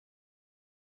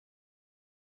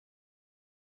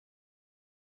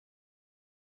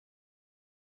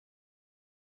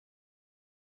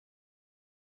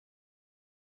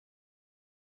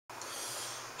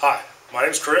My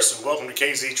name is Chris and welcome to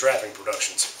KZ Trapping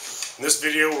Productions. In this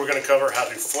video we're going to cover how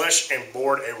to flesh and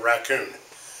board a raccoon.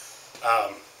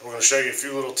 We're going to show you a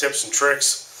few little tips and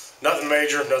tricks. Nothing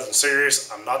major, nothing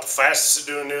serious. I'm not the fastest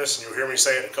at doing this, and you'll hear me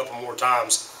say it a couple more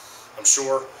times, I'm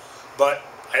sure. But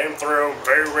I am thorough.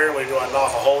 Very rarely do I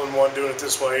knock a hole in one doing it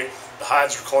this way. The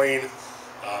hides are clean.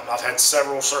 I've had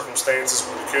several circumstances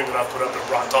where the coon that I've put up at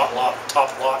brought top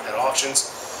lot at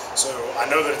auctions. So I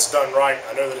know that it's done right.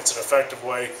 I know that it's an effective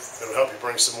way that will help you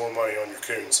bring some more money on your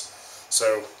coons.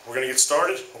 So we're going to get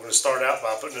started. We're going to start out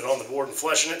by putting it on the board and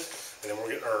fleshing it, and then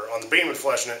on the beam and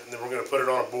fleshing it, and then we're going to put it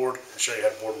on a board and show you how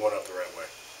to board one up the right way.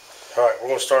 All right, we're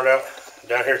going to start out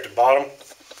down here at the bottom,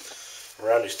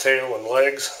 around his tail and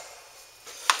legs,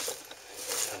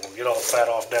 and we'll get all the fat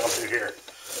off down through here.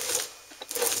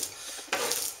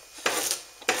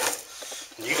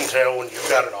 And you can tell when you've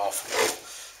got it off.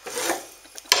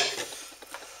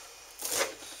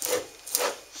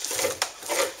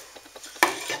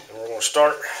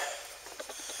 Start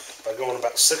by going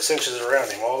about 6 inches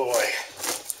around him all the way.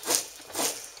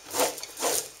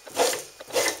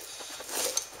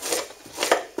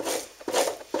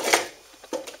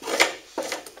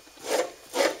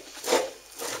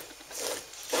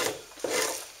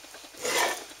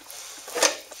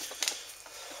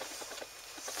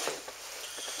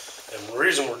 And the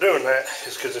reason we're doing that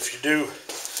is because if you do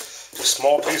just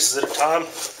small pieces at a time,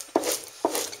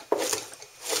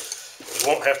 you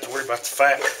won't have to worry about the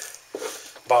fat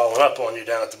balling up on you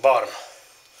down at the bottom.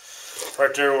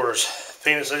 Right there where his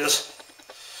penis is,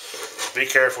 be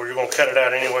careful, you're going to cut it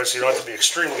out anyway, so you don't have to be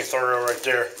extremely thorough right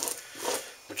there.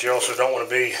 But you also don't want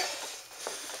to be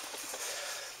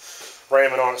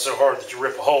ramming on it so hard that you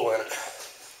rip a hole in it.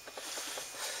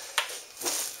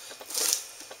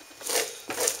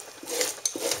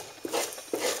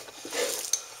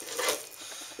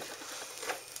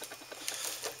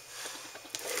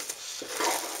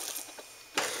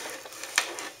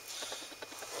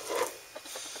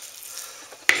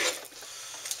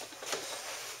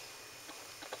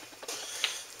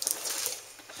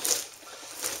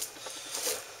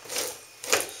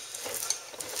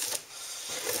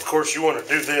 Of course, you want to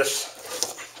do this,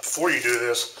 before you do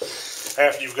this,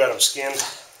 after you've got them skinned,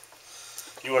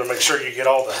 you want to make sure you get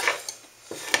all the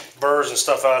burrs and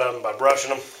stuff out of them by brushing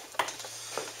them.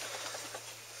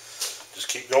 Just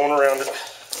keep going around it.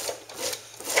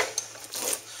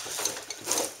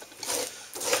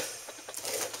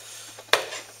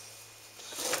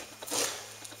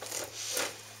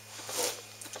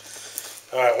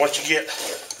 Alright, once you get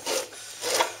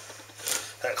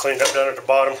that cleaned up down at the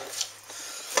bottom,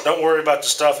 don't worry about the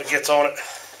stuff that gets on it.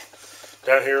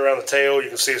 Down here around the tail, you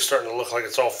can see it's starting to look like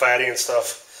it's all fatty and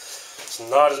stuff. It's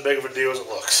not as big of a deal as it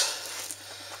looks.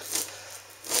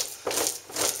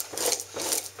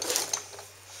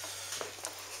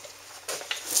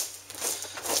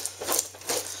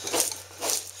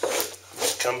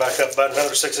 Just come back up about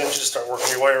another 6 inches, start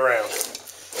working your way around.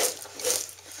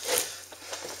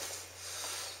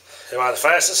 Am I the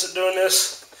fastest at doing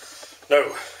this?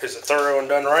 No. Is it thorough and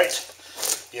done right?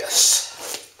 Yes.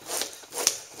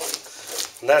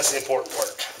 And that's the important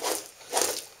part.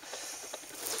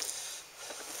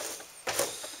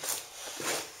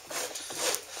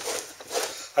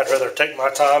 I'd rather take my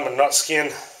time and not skin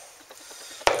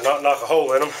or not knock a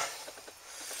hole in them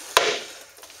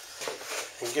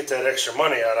and get that extra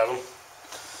money out of them,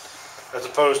 as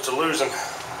opposed to losing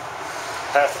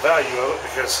half the value of it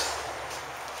because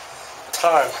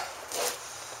time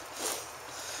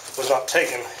was not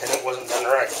taken and it wasn't done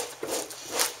right.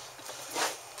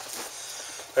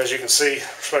 As you can see,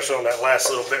 especially on that last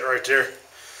little bit right there,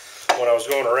 when I was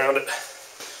going around it,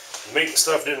 the meat and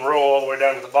stuff didn't roll all the way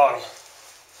down to the bottom.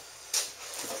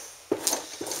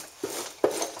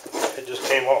 It just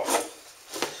came off.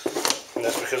 And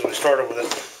that's because we started with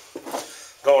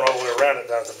it going all the way around it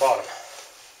down at the bottom.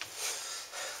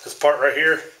 This part right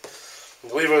here,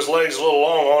 you leave those legs a little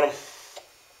long on them.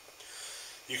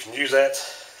 You can use that.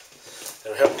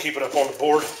 It'll help keep it up on the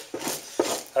board.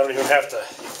 I don't even have to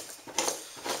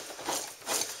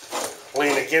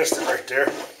lean against it right there.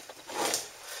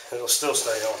 It'll still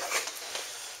stay on.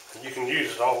 And you can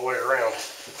use it all the way around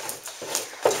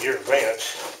to your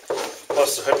advantage.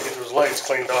 Plus it'll help get those legs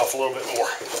cleaned off a little bit more.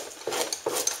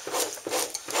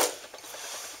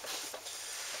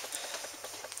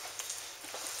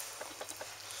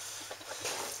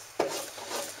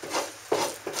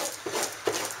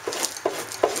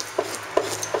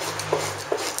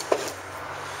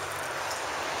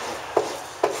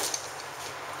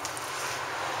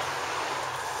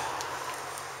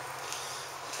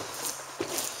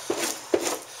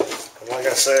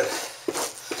 like I said,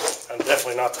 I'm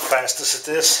Definitely not the fastest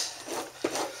at this.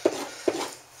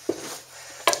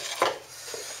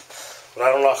 But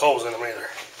I don't knock holes in them either.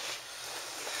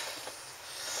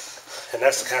 And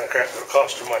that's the kind of crap that'll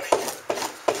cost you money.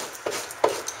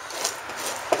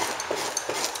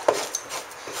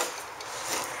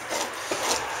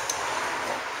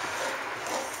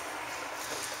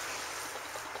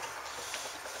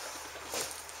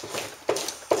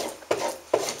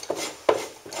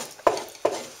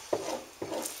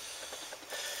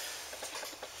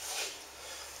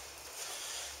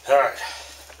 Alright,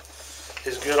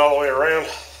 he's good all the way around.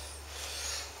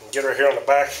 And get her here on the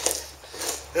back.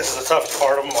 This is the toughest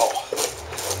part of them all.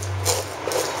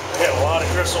 They got a lot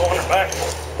of gristle on her back.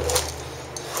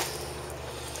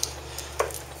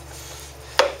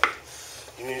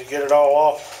 You need to get it all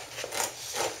off.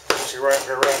 She wrapped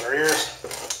her around her ears.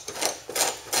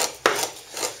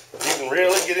 You can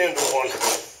really get into one,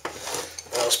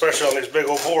 especially on these big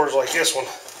old boards like this one.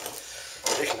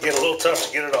 It can get a little tough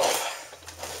to get it off.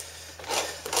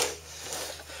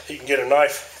 You can get a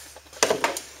knife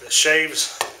that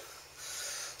shaves.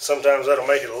 Sometimes that'll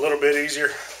make it a little bit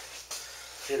easier.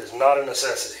 It is not a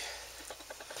necessity.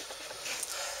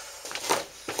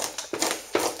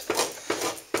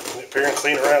 Get up here and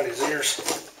clean around these ears.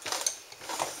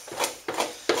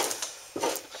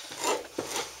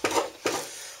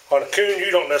 On a coon,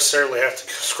 you don't necessarily have to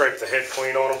scrape the head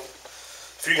clean on them.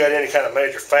 If you got any kind of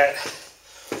major fat,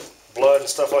 blood and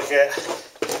stuff like that,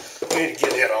 you need to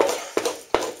get it off.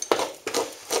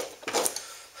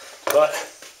 But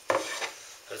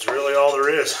that's really all there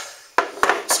is.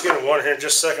 Let's get him one here in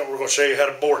just a second. We're going to show you how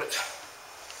to board it.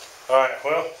 Alright,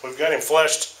 well, we've got him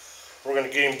fleshed. We're going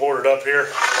to get him boarded up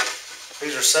here.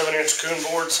 These are 7-inch coon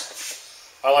boards.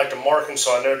 I like to mark him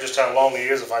so I know just how long he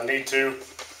is if I need to.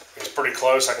 He's pretty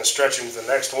close. I can stretch him to the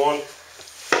next one.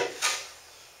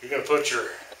 You're going to put your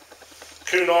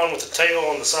coon on with the tail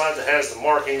on the side that has the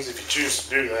markings if you choose to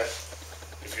do that.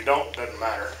 If you don't, it doesn't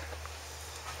matter.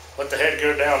 Let the head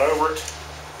go down over it.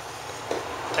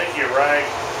 Take your rag,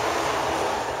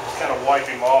 just kind of wipe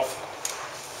him off.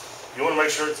 You want to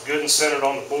make sure it's good and centered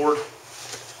on the board.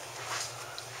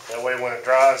 That way when it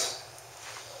dries,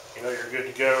 you know you're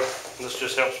good to go. And this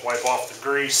just helps wipe off the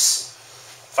grease,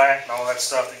 fat, and all that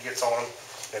stuff that gets on them.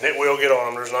 And it will get on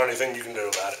them. There's not anything you can do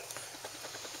about it.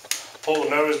 Pull the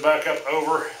nose back up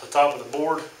over the top of the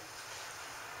board.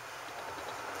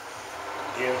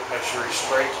 Again, make sure he's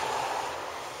straight.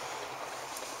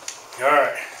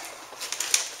 Alright,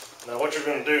 now what you're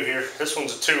going to do here, this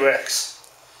one's a 2X.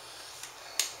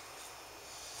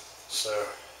 So,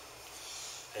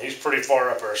 and he's pretty far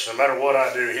up there, so no matter what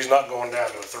I do, he's not going down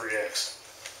to a 3X.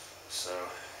 So,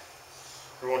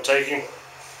 we're going to take him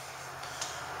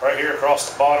right here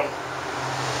across the bottom,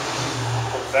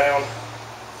 pull it down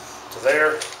to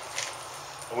there,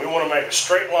 and we want to make a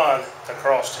straight line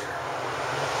across here.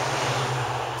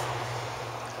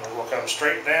 And we'll come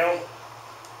straight down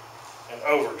and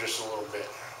over just a little bit.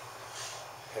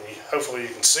 And hopefully you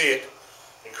can see it.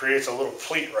 It creates a little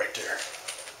pleat right there.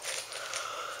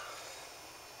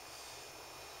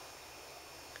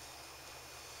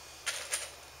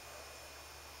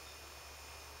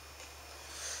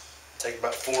 Take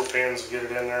about 4 pins to get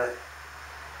it in there.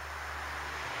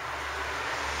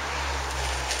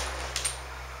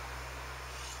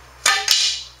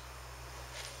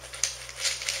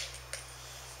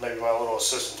 Maybe my little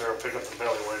assistant there will pick up the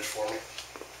belly wedge for me.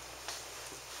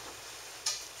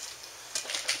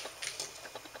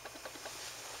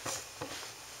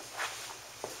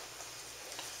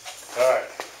 Alright,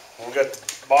 when we got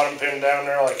the bottom pin down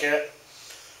there like that,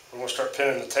 we're going to start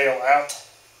pinning the tail out.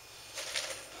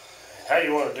 And how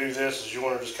you want to do this is you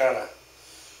want to just kind of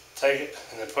take it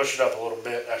and then push it up a little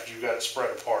bit after you've got it spread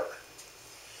apart.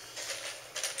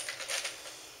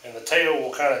 And the tail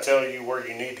will kind of tell you where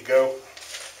you need to go.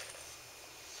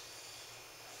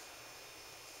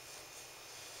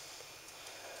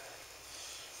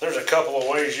 There's a couple of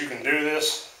ways you can do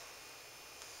this,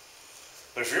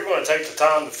 but if you're going to take the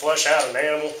time to flesh out an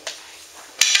animal,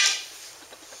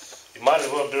 you might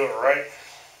as well do it right.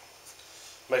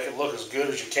 Make it look as good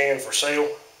as you can for sale.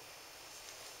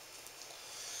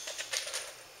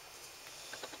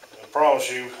 I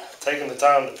promise you, taking the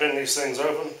time to pin these things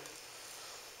open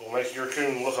will make your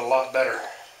coon look a lot better.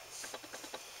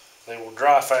 They will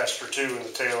dry faster too in the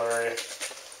tail area.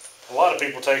 A lot of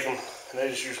people take them and they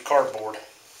just use cardboard.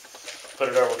 Put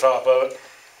it over top of it.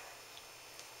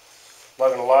 I'm not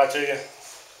going to lie to you,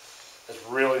 it's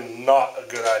really not a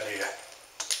good idea.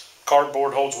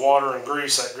 Cardboard holds water and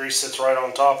grease. That grease sits right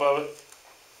on top of it.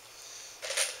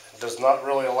 It does not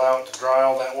really allow it to dry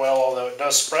all that well, although it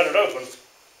does spread it open.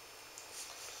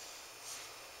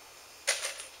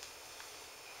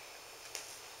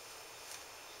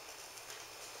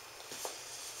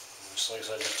 Just like I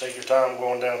said, just take your time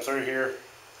going down through here,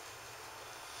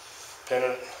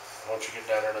 pinning it. Once you get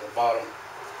down there to the bottom,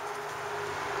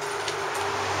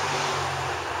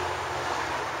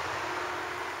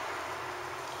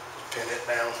 pin it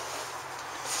down.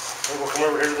 Then we'll come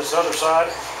over here to this other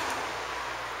side.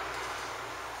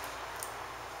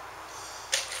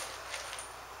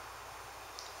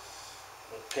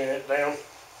 We'll pin it down.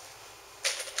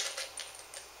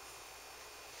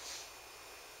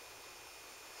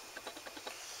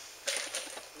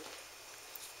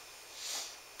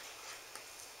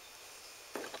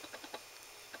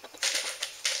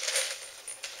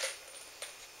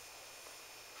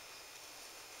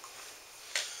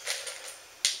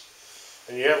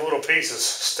 And you have little pieces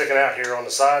sticking out here on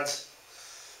the sides.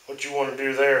 What you want to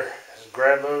do there is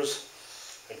grab those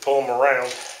and pull them around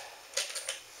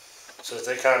so that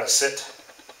they kind of sit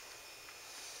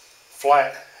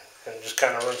flat and just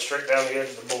kind of run straight down the edge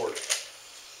of the board.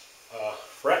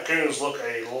 Raccoons look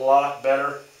a lot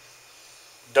better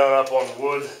done up on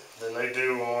wood than they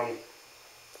do on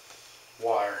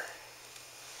wire.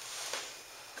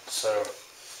 So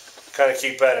kind of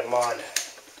keep that in mind.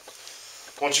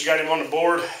 Once you got him on the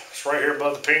board, it's right here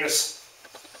above the penis.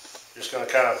 You're just going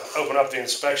to kind of open up the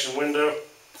inspection window.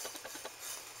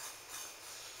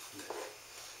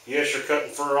 Yes, you're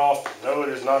cutting fur off, but no, it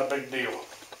is not a big deal.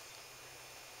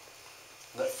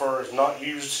 That fur is not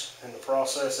used in the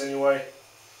process anyway,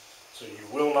 so you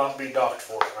will not be docked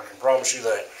for it, I can promise you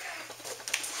that.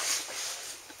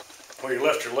 Where you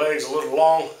left your legs a little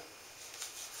long,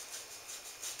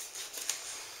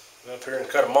 go up here and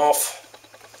cut them off.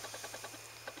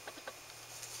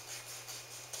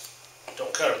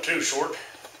 Don't cut them too short.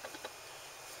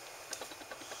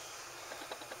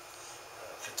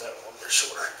 Cut that one a little bit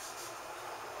shorter.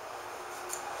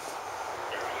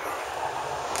 There we go.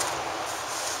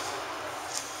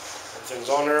 Everything's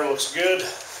on there, looks good.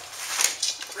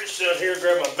 Reach down here,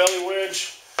 grab my belly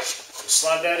wedge,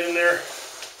 slide that in there.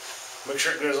 Make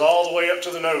sure it goes all the way up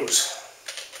to the nose.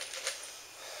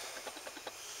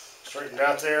 Straighten it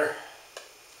out there.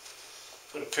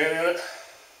 Put a pin in it.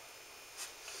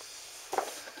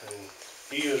 And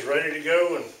he is ready to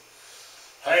go and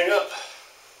hang up.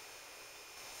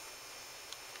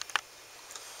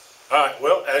 Alright,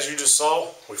 well, as you just saw,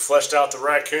 we fleshed out the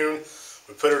raccoon.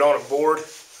 We put it on a board.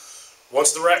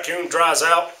 Once the raccoon dries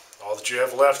out, all that you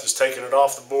have left is taking it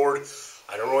off the board.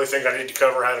 I don't really think I need to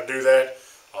cover how to do that.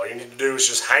 All you need to do is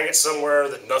just hang it somewhere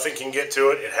that nothing can get to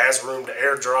it. It has room to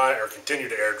air dry or continue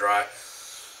to air dry.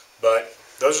 But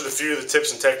those are the few of the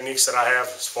tips and techniques that I have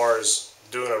as far as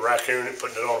doing a raccoon and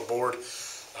putting it on a board.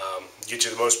 Get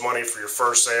you the most money for your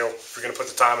first sale. If you're going to put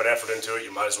the time and effort into it,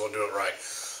 you might as well do it right.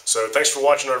 So thanks for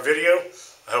watching our video.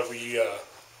 I hope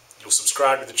you'll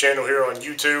subscribe to the channel here on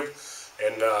YouTube.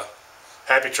 And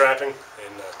happy trapping,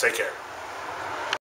 and take care.